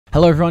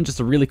Hello everyone, just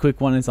a really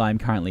quick one as I'm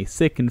currently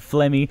sick and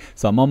phlegmy,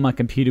 so I'm on my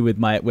computer with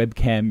my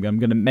webcam. I'm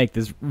going to make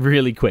this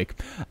really quick.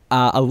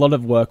 A lot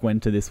of work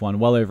went to this one,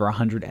 well over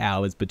 100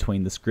 hours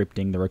between the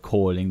scripting, the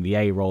recording, the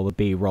A-roll, the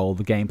B-roll,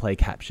 the gameplay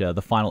capture,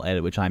 the final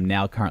edit, which I'm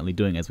now currently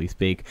doing as we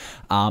speak.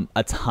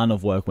 A ton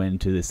of work went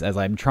into this as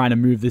I'm trying to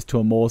move this to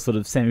a more sort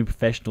of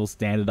semi-professional,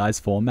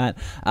 standardized format.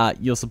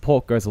 Your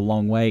support goes a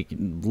long way,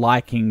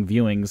 liking,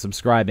 viewing,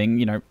 subscribing,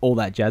 you know, all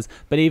that jazz.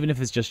 But even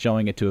if it's just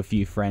showing it to a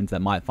few friends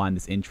that might find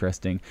this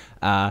interesting,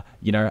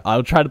 you know,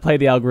 I'll try to play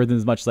the algorithm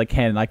as much as I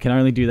can, and I can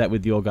only do that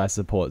with your guys'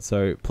 support.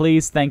 So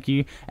please, thank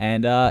you,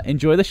 and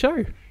enjoy the show.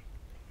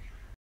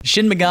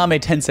 Shin Megami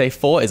Tensei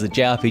 4 is a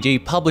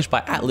JRPG published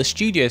by Atlas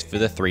Studios for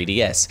the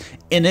 3DS.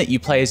 In it, you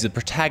play as the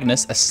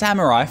protagonist, a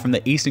samurai from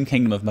the Eastern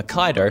Kingdom of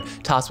Mikado,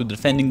 tasked with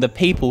defending the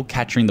people,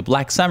 capturing the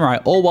Black Samurai,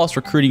 all whilst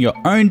recruiting your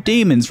own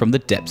demons from the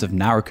depths of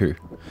Naraku.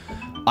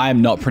 I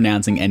am not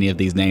pronouncing any of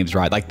these names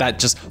right, like that,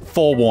 just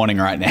forewarning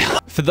right now.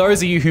 For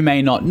those of you who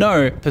may not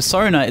know,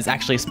 Persona is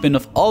actually a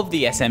spin-off of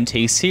the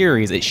SMT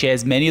series. It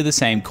shares many of the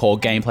same core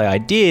gameplay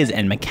ideas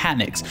and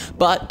mechanics,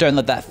 but don't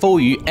let that fool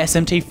you,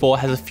 SMT4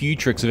 has a few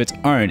tricks of its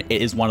own.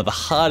 It is one of the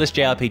hardest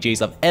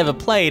JRPGs I've ever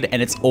played, and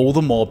it's all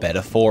the more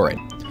better for it.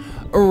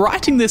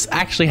 Writing this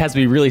actually has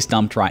me really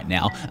stumped right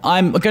now.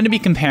 I'm going to be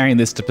comparing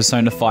this to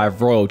Persona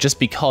 5 Royal just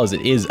because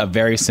it is a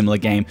very similar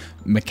game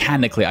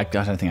mechanically. I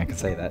don't think I can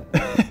say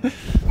that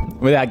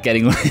without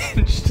getting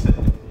lynched.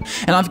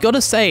 And I've got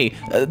to say,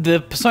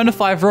 the Persona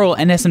 5 Royal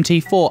and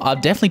SMT4 are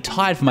definitely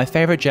tied for my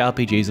favorite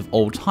JRPGs of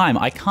all time.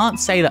 I can't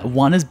say that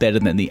one is better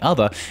than the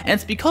other, and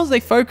it's because they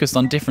focus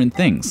on different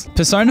things.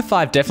 Persona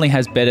 5 definitely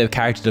has better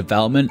character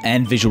development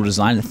and visual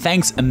design,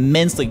 thanks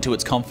immensely to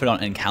its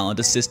confidant and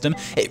calendar system.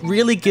 It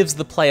really gives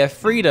the player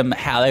freedom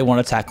how they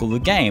want to tackle the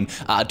game.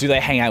 Do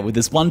they hang out with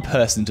this one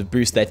person to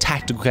boost their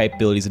tactical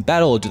capabilities in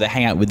battle, or do they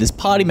hang out with this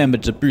party member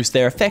to boost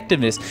their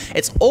effectiveness?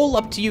 It's all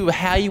up to you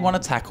how you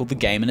want to tackle the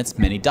game and its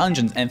many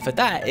dungeons, and for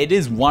that, it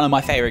is one of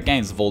my favorite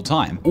games of all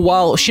time.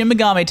 While Shin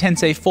Megami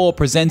Tensei 4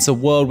 presents a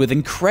world with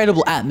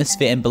incredible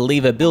atmosphere and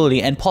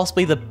believability and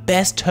possibly the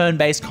best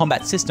turn-based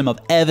combat system I've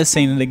ever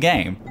seen in a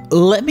game,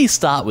 let me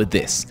start with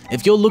this.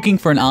 If you're looking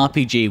for an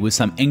RPG with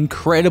some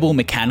incredible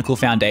mechanical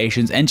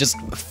foundations and just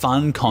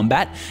fun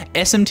combat,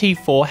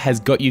 SMT4 has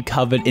got you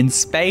covered in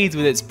spades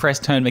with its press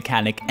turn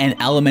mechanic and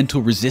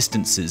elemental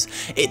resistances.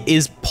 It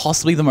is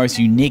possibly the most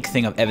unique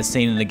thing I've ever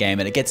seen in a game,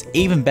 and it gets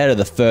even better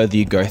the further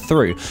you go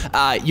through.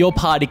 Your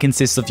party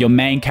consists of your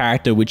main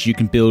character, which you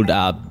can build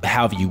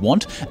however you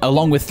want,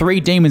 along with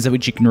 3 demons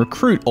which you can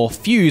recruit or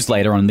fuse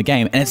later on in the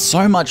game, and it's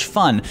so much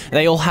fun.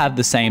 They all have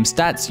the same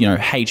stats, you know,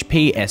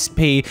 HP,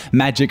 SP,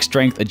 magic,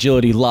 strength,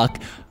 agility,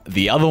 luck,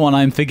 the other one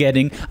I'm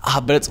forgetting,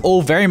 but it's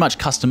all very much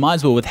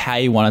customizable with how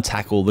you want to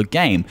tackle the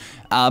game.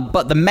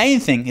 But the main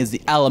thing is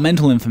the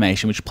elemental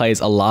information, which plays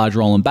a large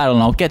role in battle,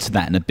 and I'll get to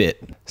that in a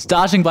bit.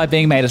 Starting by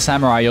being made a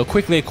samurai, you're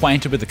quickly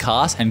acquainted with the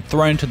cast and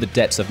thrown to the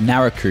depths of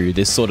Naraku,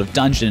 this sort of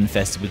dungeon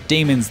infested with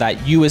demons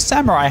that you as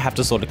samurai have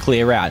to sort of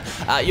clear out.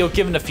 You're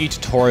given a few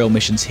tutorial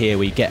missions here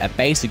where you get a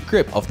basic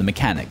grip of the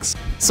mechanics.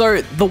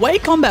 So the way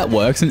combat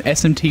works in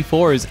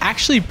SMT4 is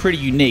actually pretty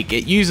unique.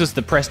 It uses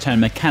the press turn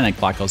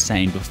mechanic like I was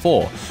saying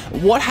before.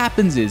 What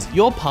happens is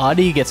your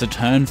party gets a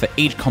turn for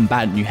each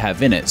combatant you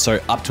have in it, so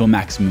up to a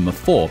maximum of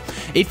 4.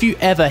 If you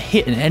ever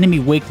hit an enemy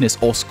weakness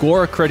or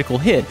score a critical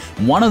hit,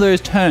 one of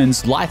those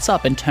turns lights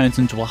up and turns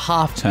into a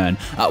half turn.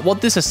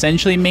 What this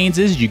essentially means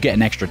is you get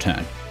an extra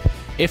turn.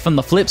 If on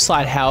the flip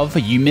side, however,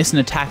 you miss an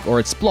attack or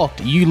it's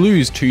blocked, you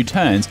lose 2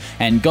 turns,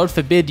 and God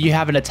forbid you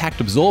have an attack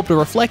absorbed or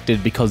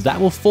reflected, because that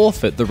will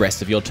forfeit the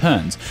rest of your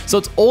turns. So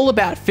it's all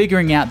about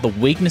figuring out the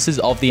weaknesses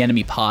of the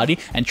enemy party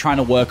and trying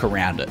to work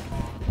around it.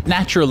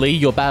 Naturally,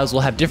 your battles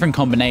will have different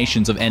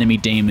combinations of enemy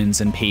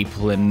demons and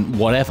people and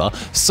whatever,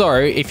 so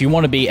if you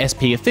want to be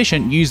SP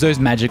efficient, use those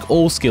magic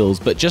all skills,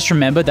 but just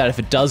remember that if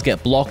it does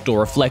get blocked or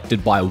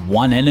reflected by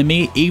one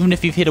enemy, even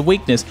if you've hit a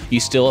weakness, you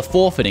still are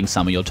forfeiting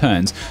some of your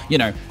turns. You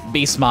know,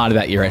 be smart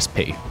about your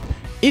SP.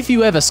 If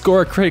you ever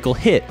score a critical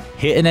hit,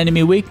 hit an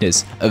enemy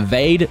weakness,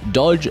 evade,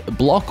 dodge,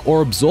 block,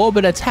 or absorb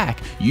an attack,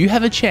 you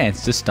have a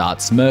chance to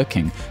start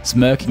smirking.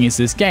 Smirking is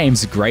this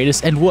game's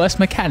greatest and worst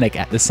mechanic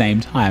at the same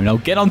time, and I'll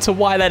get onto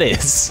why that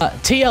is.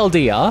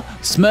 TLDR,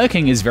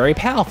 smirking is very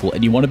powerful,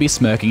 and you want to be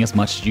smirking as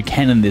much as you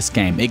can in this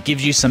game. It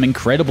gives you some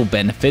incredible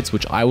benefits,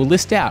 which I will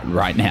list out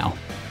right now.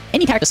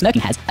 Any character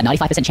smirking has a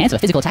 95% chance of a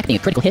physical attack being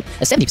a critical hit,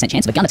 a 70%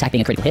 chance of a gun attack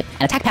being a critical hit,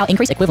 an attack power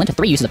increase equivalent to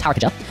 3 uses of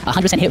Tarakaja, a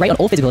 100% hit rate on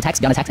all physical attacks,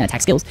 gun attacks, and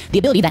attack skills, the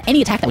ability that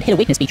any attack that would hit a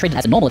weakness be treated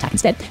as a normal attack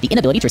instead, the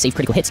inability to receive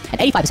critical hits, an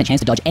 85% chance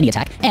to dodge any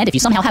attack, and if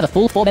you somehow have a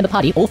full 4-member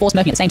party, all 4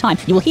 smirking at the same time,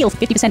 you will heal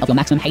 50% of your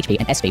maximum HP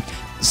and SP.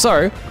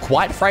 So,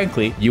 quite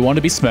frankly, you want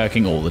to be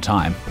smirking all the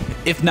time.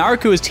 If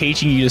Naraku is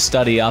teaching you to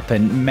study up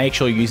and make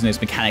sure you're using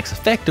those mechanics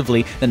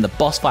effectively, then the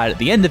boss fight at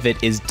the end of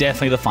it is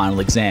definitely the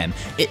final exam.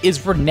 It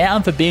is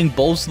renowned for being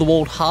balls to the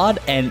wall hard hard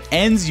and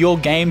ends your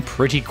game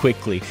pretty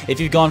quickly. If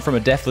you've gone from a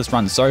deathless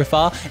run so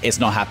far, it's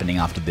not happening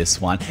after this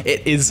one.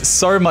 It is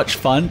so much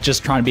fun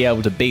just trying to be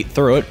able to beat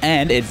through it,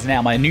 and it's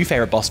now my new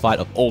favorite boss fight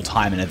of all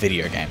time in a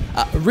video game.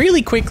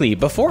 Really quickly,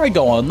 before I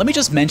go on, let me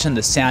just mention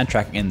the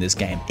soundtrack in this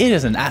game. It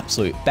is an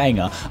absolute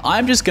banger.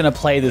 I'm just gonna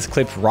play this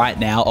clip right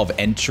now of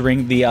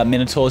entering the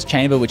Minotaur's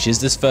chamber, which is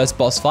this first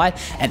boss fight,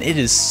 and it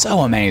is so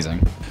amazing.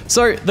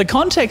 So the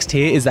context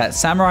here is that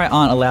samurai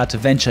aren't allowed to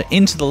venture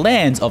into the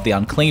lands of the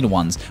Unclean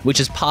Ones,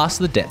 which is past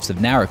the depths of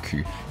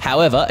Naraku.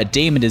 However, a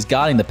demon is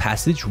guarding the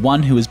passage,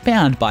 one who is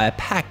bound by a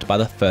pact by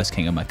the first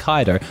king of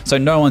Mikado, so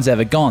no one's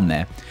ever gone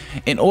there.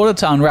 In order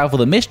to unravel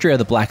the mystery of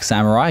the Black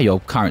Samurai, your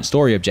current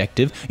story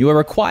objective, you are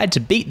required to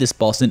beat this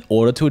boss in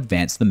order to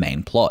advance the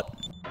main plot.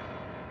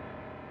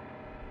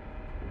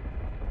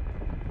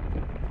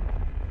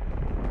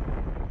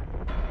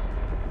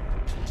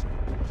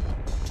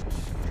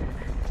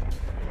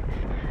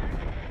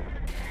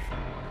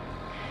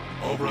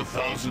 Over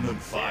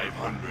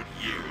 1,500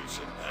 years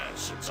have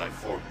passed since I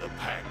formed the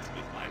pact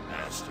with my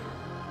master.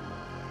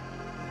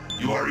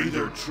 You are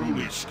either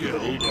truly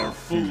skilled or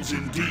fools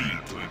indeed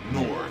to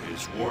ignore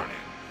his warning.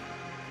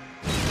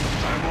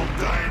 I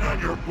will dine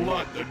on your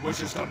blood that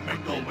wishes to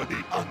mingle with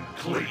the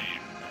unclean.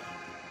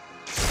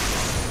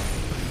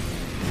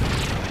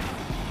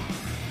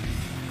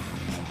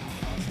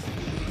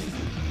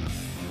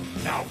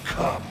 Now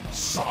come,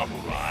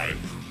 samurai.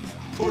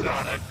 Put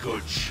on a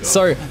good show.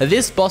 So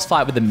this boss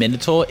fight with the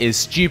Minotaur is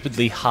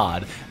stupidly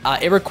hard.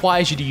 It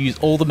requires you to use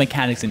all the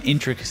mechanics and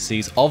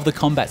intricacies of the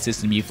combat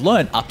system you've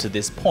learned up to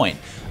this point.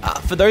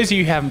 For those of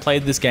you who haven't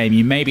played this game,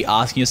 you may be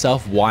asking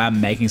yourself why I'm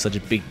making such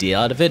a big deal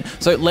out of it.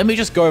 So let me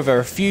just go over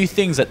a few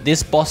things that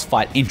this boss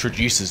fight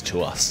introduces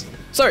to us.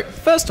 So,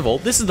 first of all,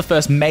 this is the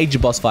first major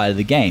boss fight of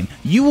the game.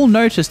 You will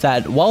notice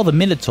that while the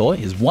Minotaur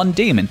is one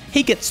demon,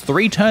 he gets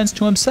 3 turns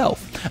to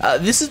himself.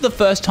 This is the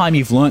first time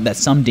you've learned that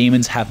some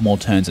demons have more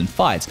turns in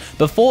fights.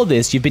 Before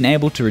this, you've been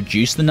able to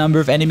reduce the number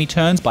of enemy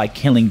turns by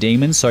killing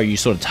demons, so you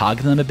sort of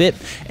target them a bit.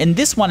 In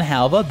this one,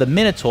 however, the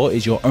Minotaur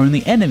is your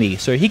only enemy,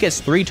 so he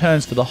gets 3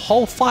 turns for the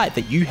whole fight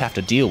that you have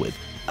to deal with.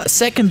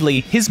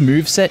 Secondly, his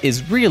moveset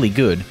is really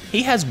good.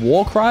 He has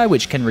Warcry,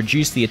 which can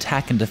reduce the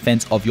attack and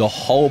defense of your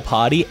whole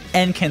party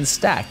and can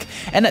stack.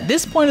 And at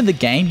this point of the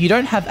game, you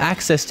don't have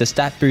access to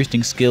stat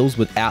boosting skills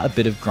without a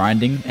bit of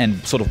grinding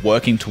and sort of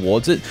working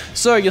towards it,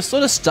 so you're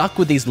sort of stuck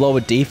with these lower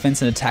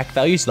defense and attack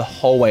values the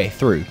whole way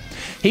through.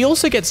 He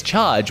also gets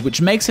Charge,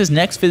 which makes his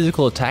next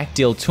physical attack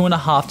deal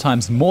 2.5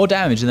 times more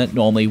damage than it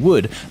normally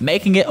would,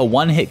 making it a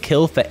one-hit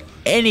kill for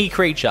any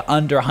creature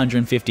under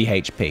 150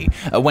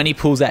 HP, when he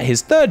pulls out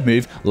his third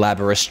move,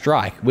 Laborious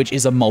Strike, which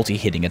is a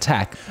multi-hitting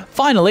attack.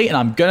 Finally, and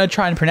I'm gonna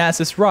try and pronounce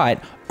this right,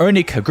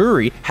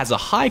 Onikaguri has a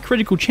high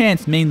critical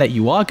chance, meaning that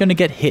you are going to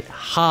get hit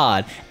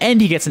hard,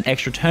 and he gets an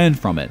extra turn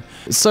from it.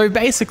 So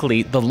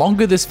basically, the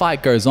longer this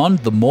fight goes on,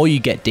 the more you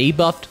get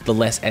debuffed, the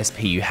less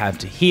SP you have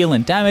to heal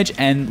and damage,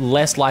 and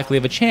less likely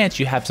of a chance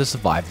you have to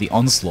survive the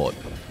onslaught.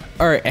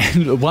 Oh,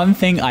 and one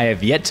thing I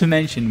have yet to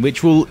mention,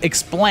 which will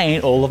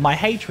explain all of my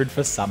hatred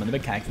for some of the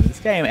mechanics in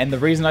this game, and the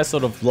reason I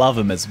sort of love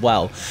them as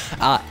well.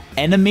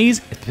 Enemies,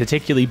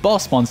 particularly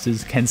boss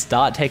monsters, can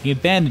start taking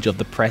advantage of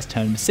the press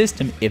turn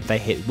system if they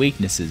hit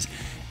weaknesses,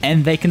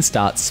 and they can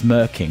start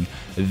smirking.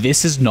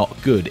 This is not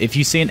good. If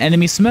you see an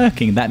enemy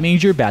smirking, that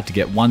means you're about to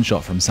get one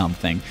shot from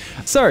something.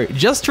 So,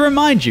 just to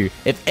remind you,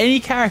 if any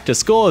character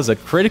scores a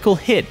critical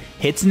hit,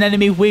 hits an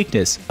enemy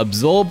weakness,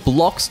 absorb,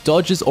 blocks,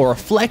 dodges, or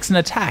reflects an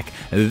attack,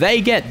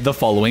 they get the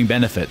following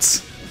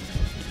benefits.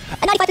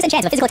 A 95%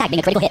 chance of a physical attack being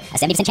a critical hit, a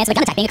 70% chance of a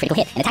gun attack being a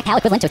critical hit, an attack power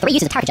equivalent to 3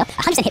 uses of power creature,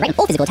 100% hit rate on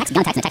all physical attacks,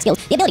 gun attacks, and attack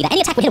skills, the ability that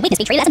any attack would hit a weakness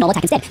be treated as a normal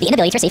attack instead, the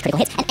inability to receive critical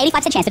hits, and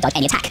 85% chance to dodge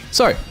any attack.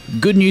 So,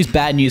 good news,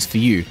 bad news for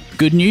you.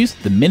 Good news,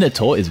 the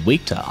Minotaur is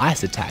weak to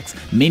ice attacks,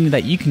 meaning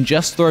that you can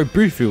just throw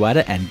Bufu at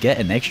it and get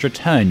an extra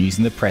turn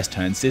using the press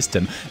turn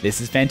system.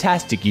 This is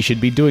fantastic, you should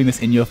be doing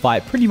this in your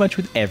fight pretty much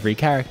with every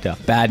character.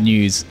 Bad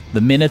news,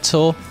 the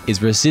Minotaur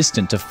is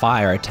resistant to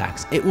fire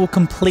attacks. It will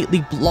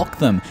completely block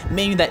them,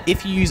 meaning that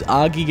if you use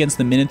Argy against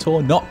the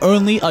Minotaur, not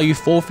only are you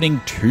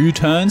forfeiting 2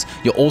 turns,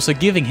 you're also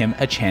giving him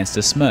a chance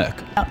to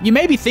smirk. Now, you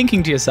may be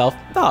thinking to yourself,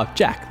 oh,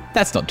 Jack,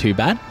 that's not too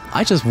bad.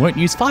 I just won't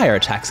use fire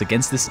attacks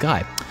against this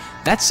guy.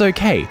 That's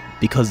okay,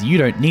 because you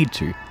don't need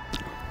to.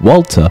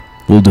 Walter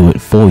will do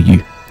it for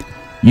you.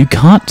 You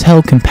can't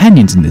tell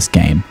companions in this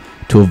game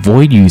to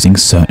avoid using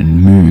certain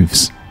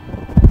moves.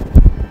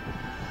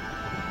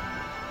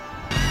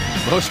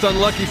 Most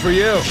unlucky for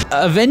you.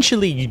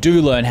 Eventually, you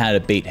do learn how to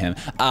beat him.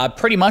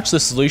 Pretty much the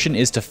solution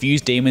is to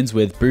fuse demons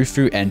with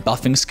Bufu and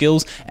buffing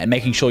skills, and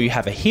making sure you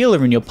have a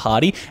healer in your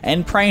party,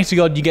 and praying to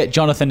God you get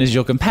Jonathan as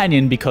your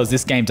companion, because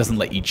this game doesn't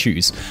let you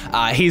choose.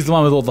 He's the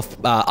one with all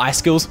the ice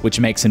skills,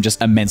 which makes him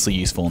just immensely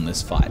useful in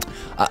this fight.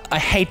 I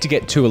hate to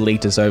get too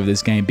elitist over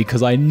this game,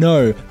 because I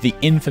know the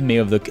infamy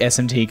of the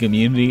SMT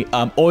community.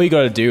 All you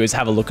gotta do is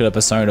have a look at a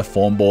Persona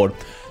form board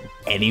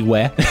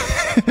anywhere.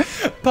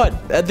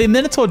 But the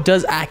Minotaur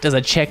does act as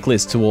a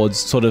checklist towards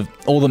sort of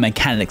all the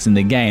mechanics in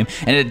the game,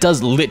 and it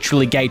does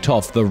literally gate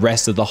off the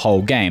rest of the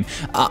whole game.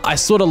 I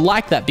sort of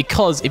like that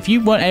because if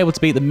you weren't able to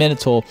beat the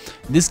Minotaur,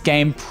 this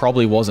game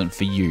probably wasn't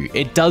for you.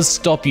 It does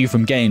stop you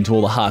from getting to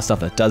all the hard stuff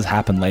that does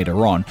happen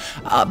later on.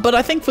 But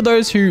I think for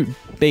those who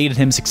beat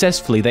him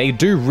successfully, they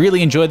do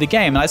really enjoy the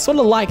game, and I sort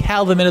of like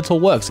how the Minotaur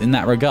works in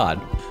that regard.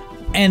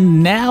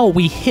 And now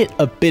we hit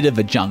a bit of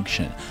a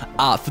junction.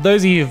 For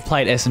those of you who've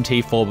played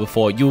SMT4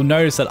 before, you'll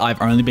notice that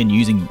I've only been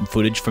using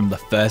footage from the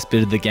first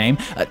bit of the game,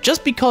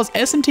 just because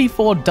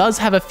SMT4 does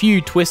have a few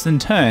twists and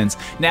turns.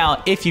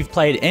 Now, if you've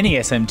played any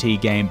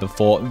SMT game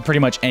before, pretty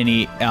much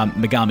any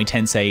Megami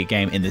Tensei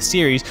game in the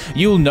series,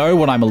 you'll know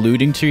what I'm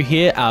alluding to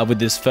here with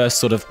this first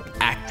sort of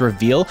act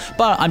reveal,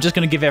 but I'm just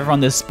going to give everyone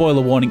this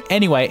spoiler warning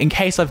anyway, in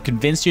case I've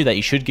convinced you that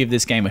you should give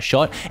this game a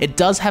shot. It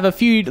does have a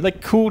few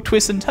like cool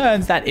twists and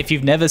turns that, if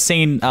you've never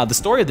seen the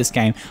story of this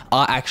game,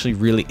 are actually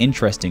really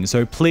interesting.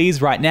 So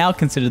please, right now,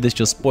 consider this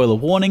your spoiler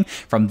warning.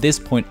 From this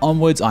point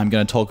onwards, I'm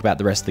going to talk about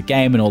the rest of the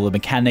game and all the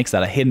mechanics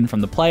that are hidden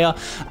from the player.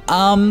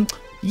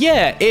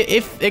 Yeah,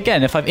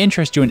 if I've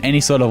interested you in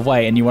any sort of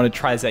way and you want to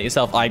try this out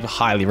yourself, I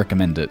highly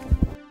recommend it.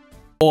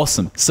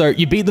 Awesome. So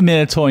you beat the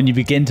Minotaur and you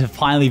begin to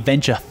finally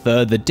venture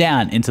further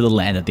down into the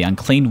land of the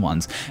Unclean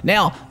Ones.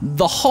 Now,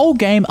 the whole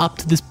game up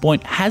to this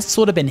point has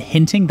sort of been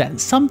hinting that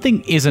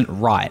something isn't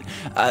right.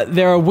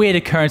 There are weird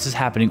occurrences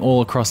happening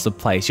all across the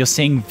place. You're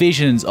seeing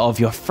visions of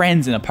your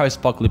friends in a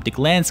post-apocalyptic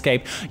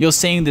landscape. You're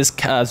seeing this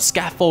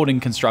scaffolding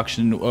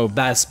construction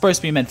that's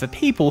supposed to be meant for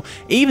people,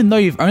 even though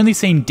you've only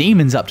seen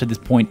demons up to this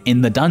point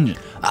in the dungeon.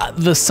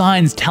 The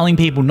signs telling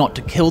people not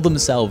to kill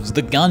themselves,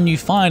 the gun you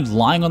find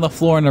lying on the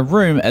floor in a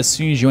room as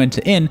soon as you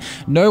enter in,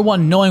 no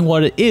one knowing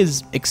what it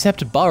is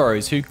except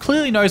Burroughs, who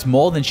clearly knows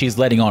more than she's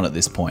letting on at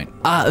this point.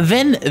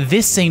 Then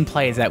this scene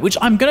plays out, which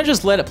I'm gonna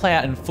just let it play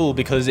out in full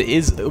because it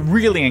is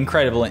really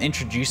incredible and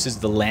introduces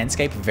the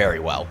landscape very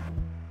well.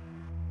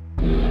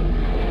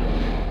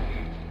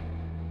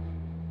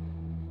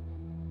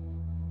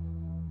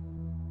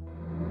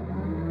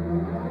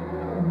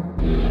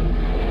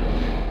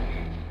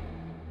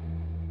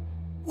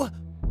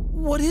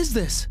 What is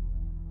this?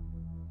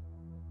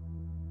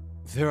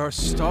 There are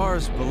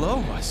stars below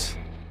us.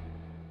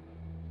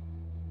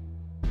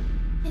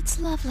 It's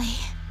lovely.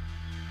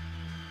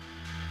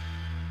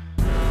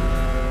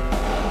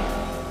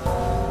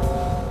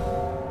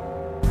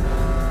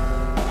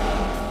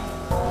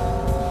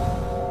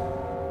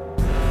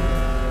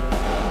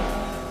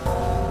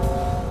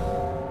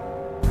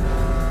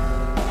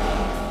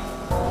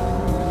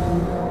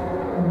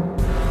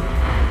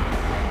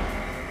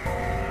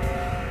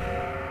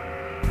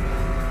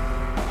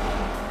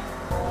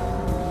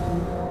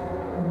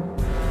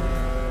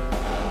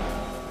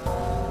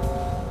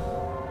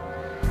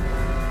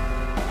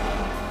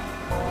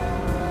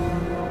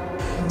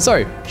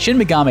 So, Shin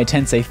Megami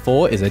Tensei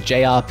 4 is a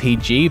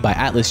JRPG by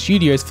Atlas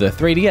Studios for the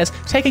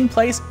 3DS, taking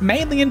place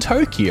mainly in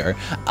Tokyo.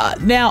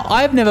 Now,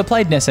 I've never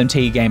played an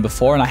SMT game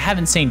before, and I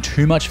haven't seen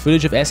too much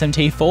footage of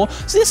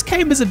SMT4, so this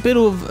game is a bit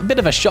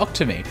of a shock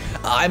to me.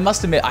 I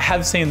must admit, I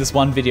have seen this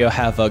one video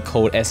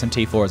called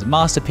SMT4 as a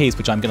masterpiece,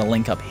 which I'm going to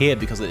link up here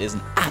because it is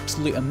an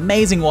absolutely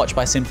amazing watch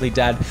by Simply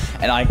Dad,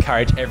 and I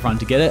encourage everyone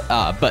to get it.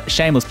 But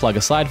shameless plug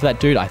aside for that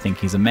dude, I think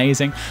he's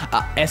amazing.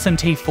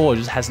 SMT4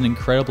 just has an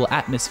incredible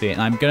atmosphere,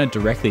 and I'm going to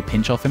directly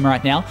pinch off him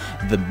right now.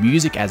 The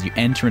music as you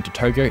enter into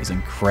Tokyo is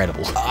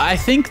incredible. I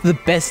think the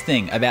best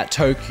thing about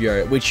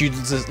Tokyo, which you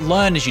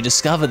learn as you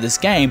discover this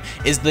game,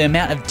 is the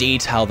amount of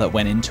detail that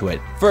went into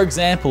it. For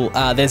example,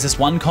 there's this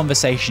one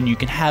conversation you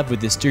can have with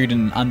this dude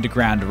in an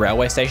underground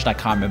railway station, I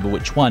can't remember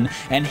which one,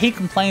 and he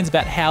complains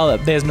about how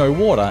there's no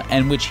water,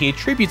 and which he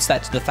attributes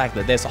that to the fact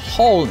that there's a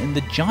hole in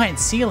the giant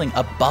ceiling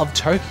above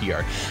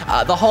Tokyo.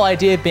 The whole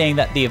idea being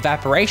that the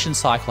evaporation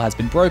cycle has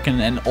been broken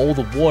and all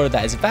the water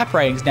that is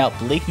evaporating is now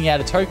leaking out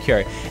of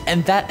Tokyo,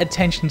 and that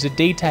attention to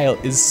detail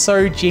is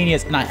so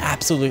genius, and I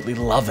absolutely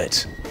love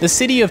it. The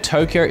city of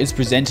Tokyo is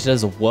presented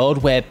as a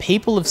world where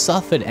people have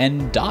suffered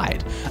and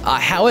died.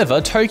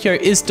 However, Tokyo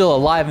is still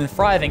alive and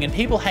thriving, and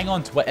people hang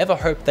on to whatever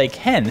hope they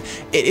can.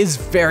 It is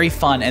very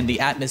fun, and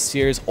the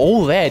atmosphere is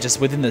all there just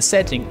within the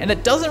setting, and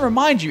it doesn't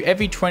remind you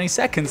every 20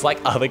 seconds like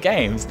other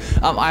games.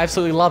 I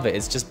absolutely love it.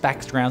 It's just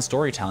background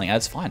storytelling at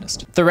its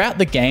finest. Throughout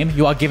the game,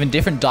 you are given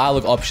different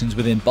dialogue options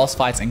within boss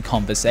fights and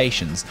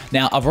conversations.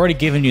 Now, I've already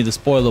given you the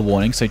spoiler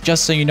warning, so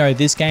just so you know,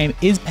 this game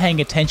is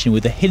paying attention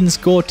with a hidden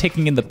score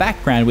ticking in the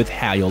background with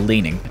how you're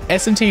leaning.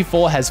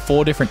 SMT4 has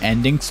 4 different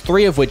endings,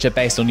 3 of which are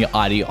based on your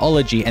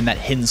ideology and that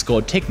hidden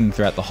score ticking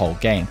throughout the whole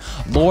game.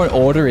 Law and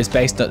Order is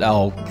based on...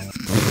 oh...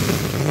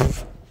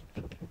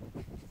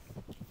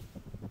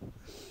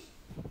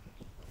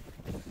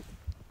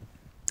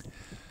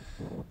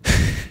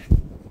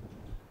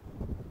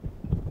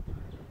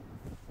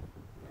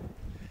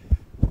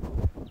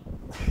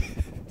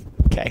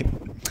 Okay.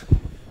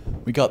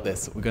 We got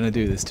this. We're going to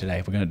do this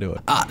today. We're going to do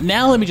it.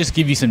 Now let me just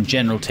give you some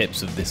general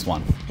tips of this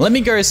one. Let me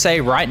go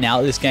say right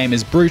now this game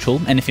is brutal,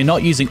 and if you're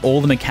not using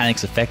all the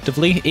mechanics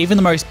effectively, even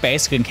the most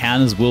basic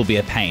encounters will be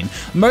a pain.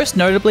 Most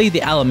notably,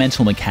 the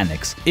elemental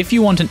mechanics. If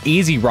you want an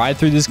easy ride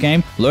through this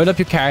game, load up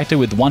your character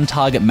with one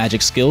target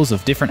magic skills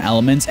of different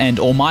elements and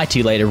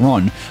Almighty later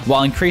on,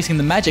 while increasing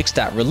the magic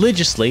stat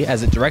religiously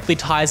as it directly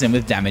ties in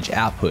with damage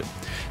output.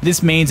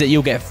 This means that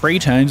you'll get free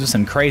turns with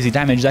some crazy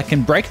damage that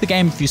can break the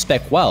game if you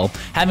spec well.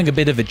 Having a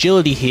bit of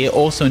agility here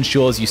also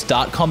ensures you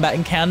start combat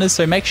encounters,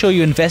 so make sure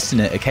you invest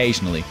in it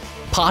occasionally.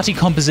 Party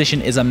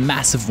composition is a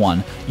massive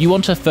one. You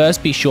want to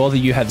first be sure that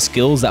you have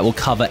skills that will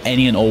cover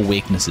any and all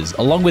weaknesses,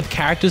 along with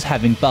characters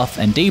having buff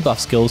and debuff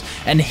skills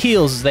and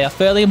heals, as they are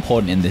fairly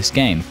important in this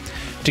game.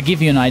 To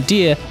give you an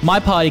idea, my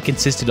party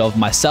consisted of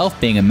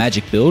myself being a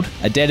magic build,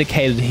 a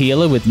dedicated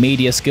healer with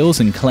media skills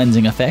and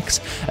cleansing effects,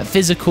 a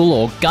physical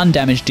or gun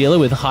damage dealer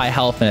with high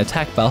health and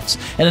attack buffs,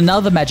 and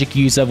another magic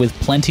user with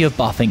plenty of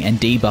buffing and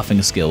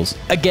debuffing skills.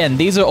 Again,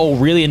 these are all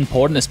really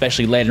important,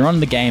 especially later on in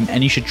the game,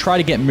 and you should try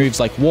to get moves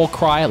like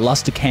Warcry,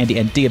 Luster Candy,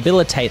 and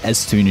Debilitate as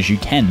soon as you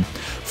can.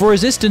 For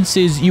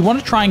resistances, you want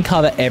to try and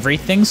cover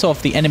everything, so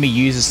if the enemy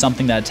uses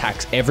something that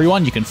attacks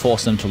everyone, you can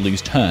force them to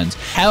lose turns.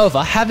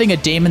 However, having a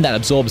demon that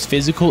absorbs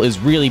physical is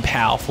really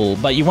powerful,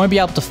 but you won't be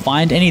able to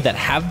find any that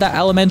have that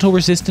elemental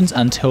resistance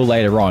until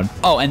later on.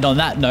 Oh, and on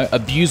that note,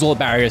 abuse all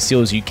barrier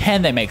seals you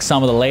can. They make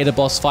some of the later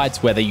boss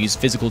fights where they use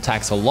physical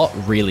attacks a lot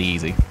really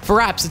easy. For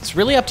apps, it's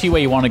really up to you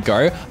where you want to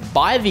go.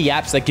 Buy the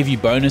apps that give you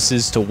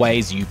bonuses to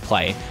ways you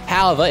play.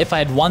 However, if I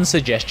had one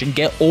suggestion,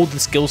 get all the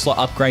skill slot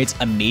upgrades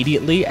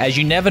immediately, as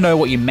you never know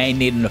what you may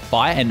need in a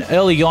fight, and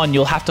early on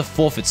you'll have to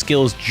forfeit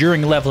skills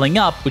during leveling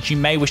up, which you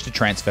may wish to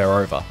transfer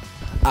over.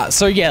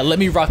 So yeah, let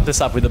me wrap this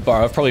up with a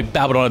bow. I've probably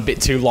babbled on a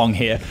bit too long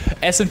here.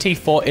 SMT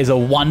 4 is a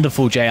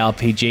wonderful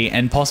JRPG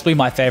and possibly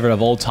my favorite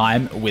of all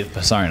time with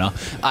Persona.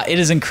 It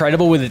is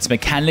incredible with its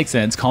mechanics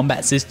and its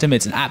combat system.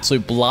 It's an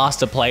absolute blast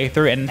to play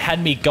through and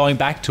had me going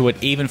back to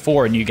it even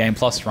for a New Game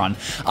Plus run.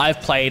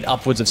 I've played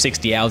upwards of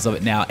 60 hours of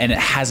it now and it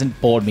hasn't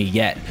bored me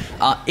yet.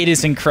 It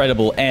is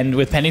incredible, and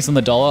with pennies on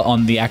the dollar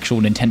on the actual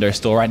Nintendo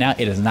store right now,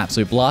 it is an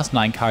absolute blast and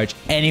I encourage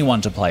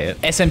anyone to play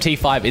it. SMT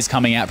 5 is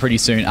coming out pretty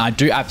soon. I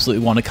do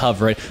absolutely want to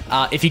cover it.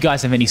 If you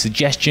guys have any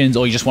suggestions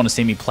or you just want to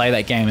see me play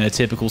that game in a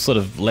typical sort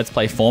of Let's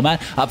Play format,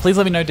 please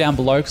let me know down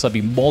below because I'd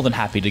be more than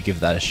happy to give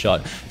that a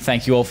shot.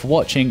 Thank you all for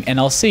watching and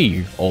I'll see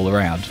you all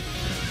around.